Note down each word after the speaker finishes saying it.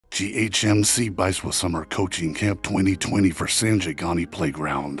GHMC Byswa Summer Coaching Camp 2020 for Sanjay Gandhi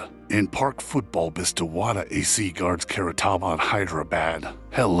Playground and Park Football Bistiwada AC Guards Hyderabad, Hyderabad.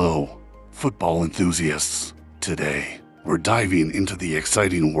 Hello, football enthusiasts. Today, we're diving into the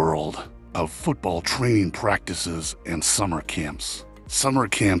exciting world of football training practices and summer camps. Summer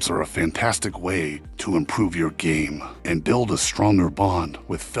camps are a fantastic way to improve your game and build a stronger bond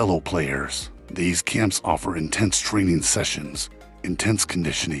with fellow players. These camps offer intense training sessions, intense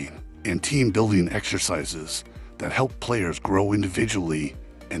conditioning, and team-building exercises that help players grow individually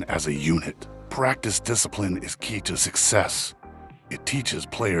and as a unit. Practice discipline is key to success. It teaches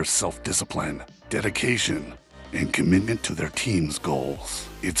players self-discipline, dedication, and commitment to their team's goals.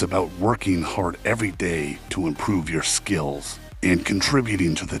 It's about working hard every day to improve your skills and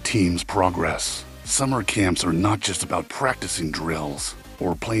contributing to the team's progress. Summer camps are not just about practicing drills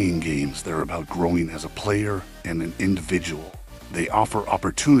or playing games, they're about growing as a player and an individual. They offer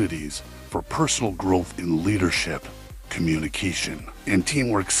opportunities for personal growth in leadership, communication, and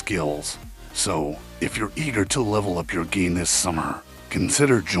teamwork skills. So, if you're eager to level up your game this summer,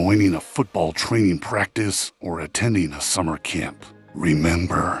 consider joining a football training practice or attending a summer camp.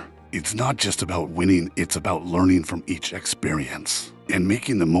 Remember, it's not just about winning, it's about learning from each experience and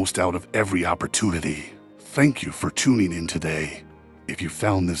making the most out of every opportunity. Thank you for tuning in today. If you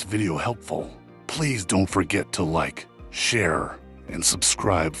found this video helpful, please don't forget to like, share, and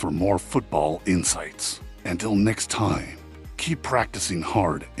subscribe for more football insights. Until next time, keep practicing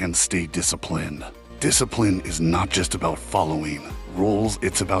hard and stay disciplined. Discipline is not just about following rules,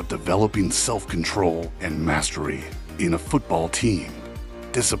 it's about developing self-control and mastery. In a football team,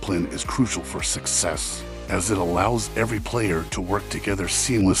 discipline is crucial for success, as it allows every player to work together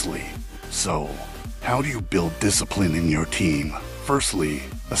seamlessly. So, how do you build discipline in your team? Firstly,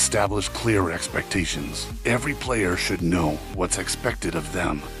 establish clear expectations. Every player should know what's expected of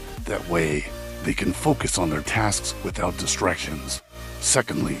them. That way, they can focus on their tasks without distractions.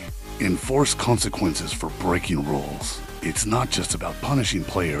 Secondly, enforce consequences for breaking rules. It's not just about punishing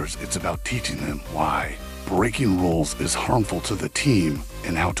players, it's about teaching them why breaking rules is harmful to the team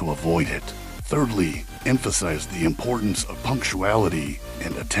and how to avoid it. Thirdly, emphasize the importance of punctuality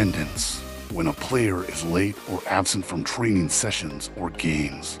and attendance. When a player is late or absent from training sessions or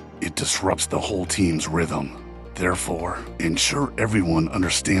games, it disrupts the whole team's rhythm. Therefore, ensure everyone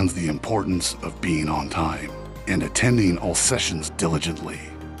understands the importance of being on time and attending all sessions diligently.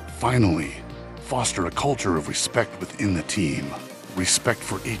 Finally, foster a culture of respect within the team. Respect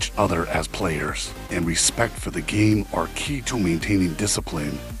for each other as players and respect for the game are key to maintaining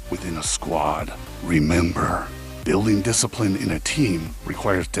discipline within a squad. Remember, building discipline in a team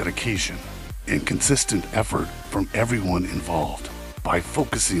requires dedication and consistent effort from everyone involved. By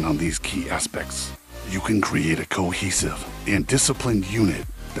focusing on these key aspects, you can create a cohesive and disciplined unit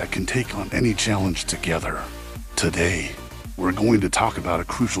that can take on any challenge together. Today, we're going to talk about a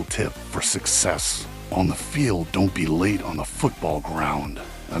crucial tip for success. On the field, don't be late on the football ground.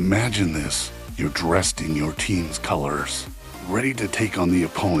 Imagine this, you're dressed in your team's colors, ready to take on the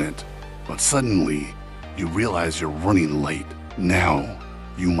opponent, but suddenly, you realize you're running late. Now,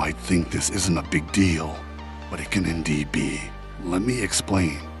 you might think this isn't a big deal, but it can indeed be. Let me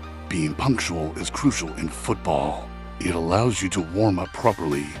explain. Being punctual is crucial in football. It allows you to warm up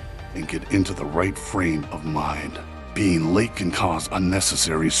properly and get into the right frame of mind. Being late can cause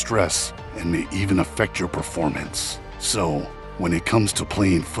unnecessary stress and may even affect your performance. So, when it comes to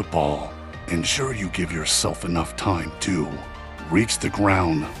playing football, ensure you give yourself enough time to reach the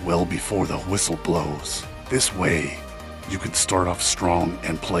ground well before the whistle blows. This way, you can start off strong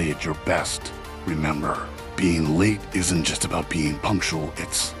and play at your best. Remember, being late isn't just about being punctual,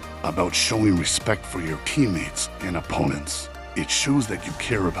 it's about showing respect for your teammates and opponents. It shows that you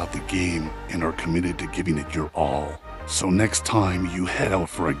care about the game and are committed to giving it your all. So next time you head out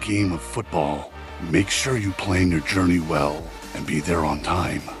for a game of football, make sure you plan your journey well and be there on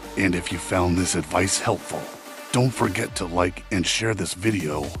time. And if you found this advice helpful, don't forget to like and share this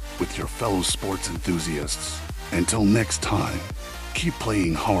video with your fellow sports enthusiasts. Until next time, keep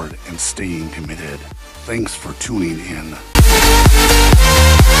playing hard and staying committed. Thanks for tuning in.